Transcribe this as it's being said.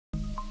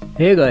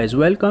Hey guys,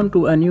 welcome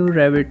to a new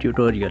Revit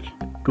tutorial.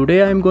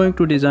 Today I am going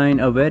to design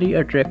a very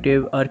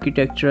attractive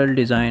architectural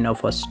design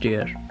of a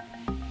stair.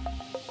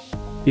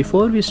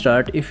 Before we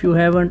start, if you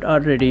haven't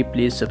already,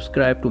 please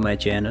subscribe to my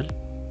channel.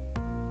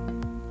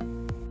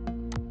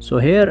 So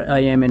here I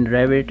am in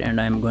Revit and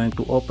I am going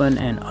to open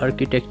an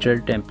architectural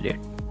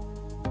template.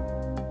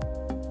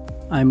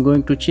 I am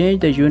going to change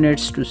the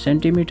units to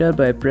centimeter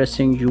by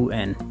pressing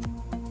UN.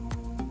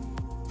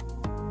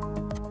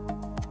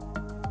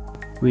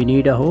 We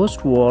need a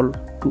host wall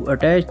to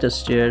attach the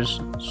stairs,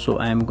 so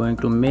I am going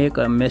to make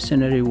a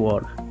masonry wall.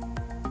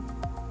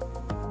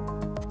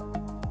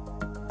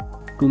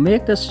 To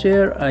make the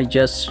stair, I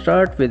just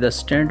start with a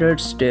standard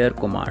stair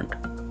command.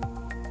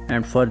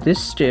 And for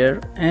this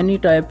stair, any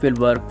type will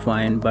work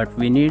fine, but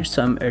we need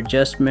some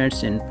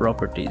adjustments in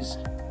properties.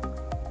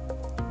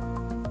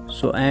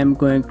 So I am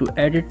going to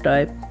edit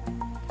type,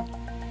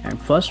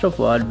 and first of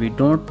all we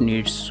don't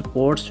need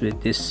supports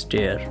with this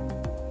stair.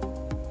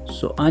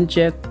 So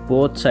uncheck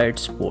both side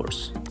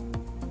supports.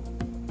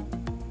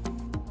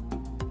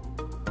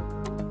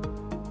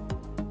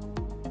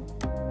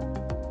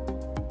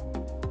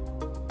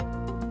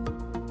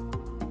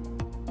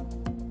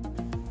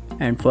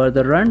 And for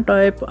the run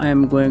type, I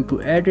am going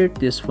to edit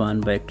this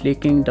one by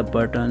clicking the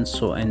button.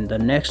 So in the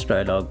next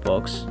dialog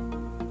box,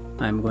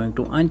 I am going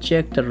to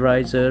uncheck the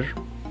riser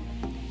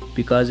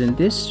because in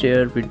this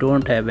stair we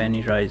don't have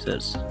any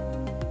risers.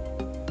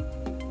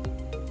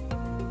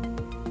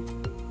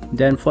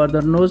 Then for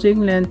the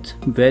nosing length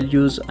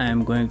values, I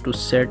am going to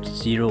set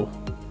 0.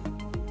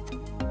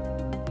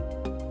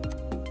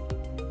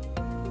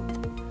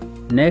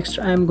 Next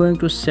I am going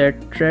to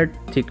set tread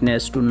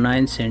thickness to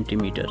 9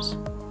 centimeters.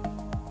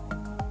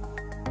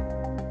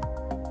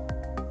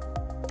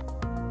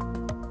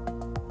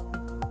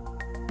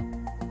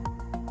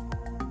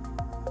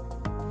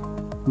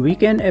 We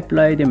can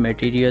apply the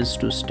materials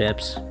to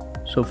steps.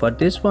 So for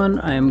this one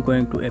I am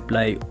going to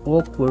apply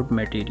oak wood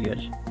material.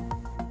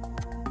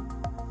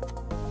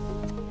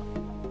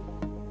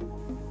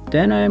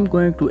 Then I am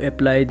going to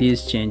apply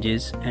these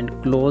changes and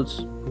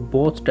close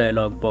both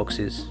dialog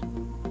boxes.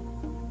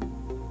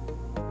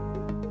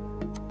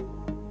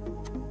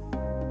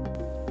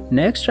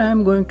 Next I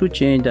am going to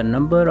change the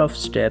number of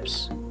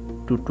steps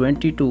to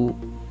 22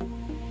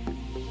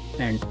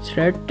 and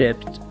thread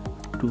depth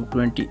to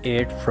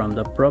 28 from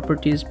the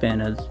properties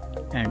panel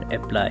and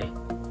apply.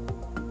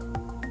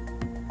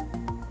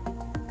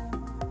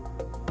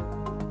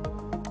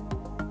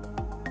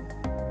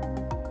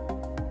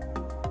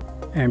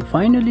 And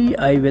finally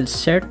I will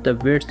set the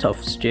width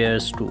of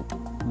stairs to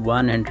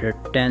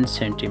 110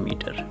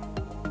 centimeter.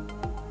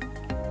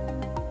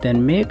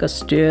 Then make a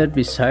stair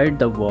beside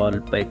the wall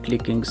by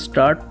clicking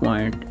start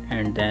point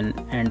and then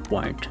end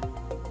point.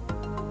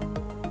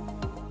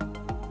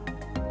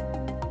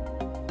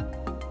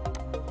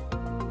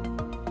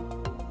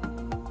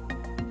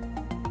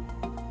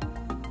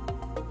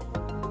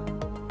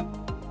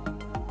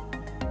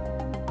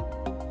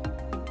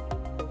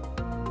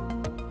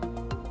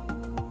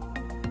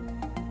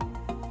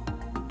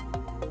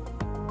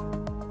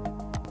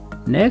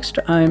 Next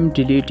I am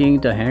deleting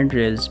the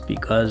handrails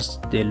because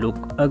they look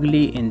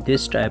ugly in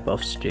this type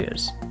of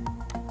stairs.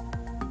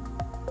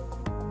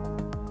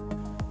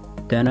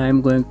 Then I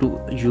am going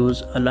to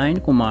use align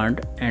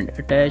command and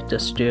attach the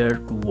stair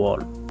to wall.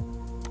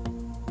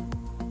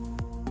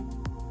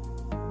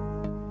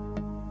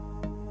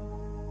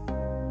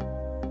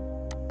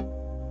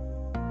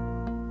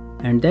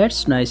 And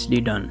that's nicely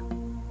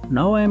done.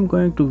 Now I am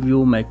going to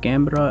view my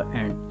camera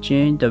and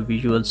change the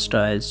visual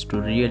styles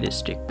to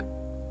realistic.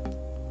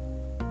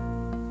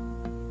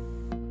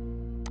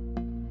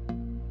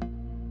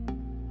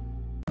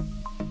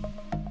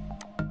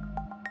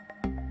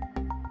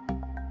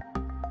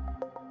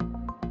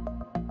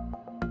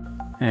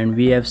 And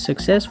we have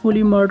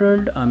successfully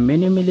modeled a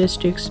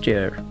minimalistic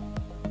stair.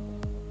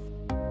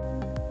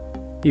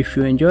 If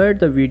you enjoyed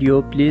the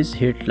video, please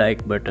hit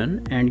like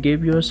button and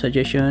give your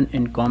suggestion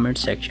in comment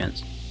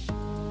sections.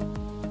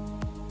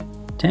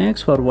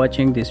 Thanks for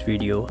watching this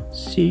video.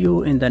 See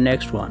you in the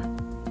next one.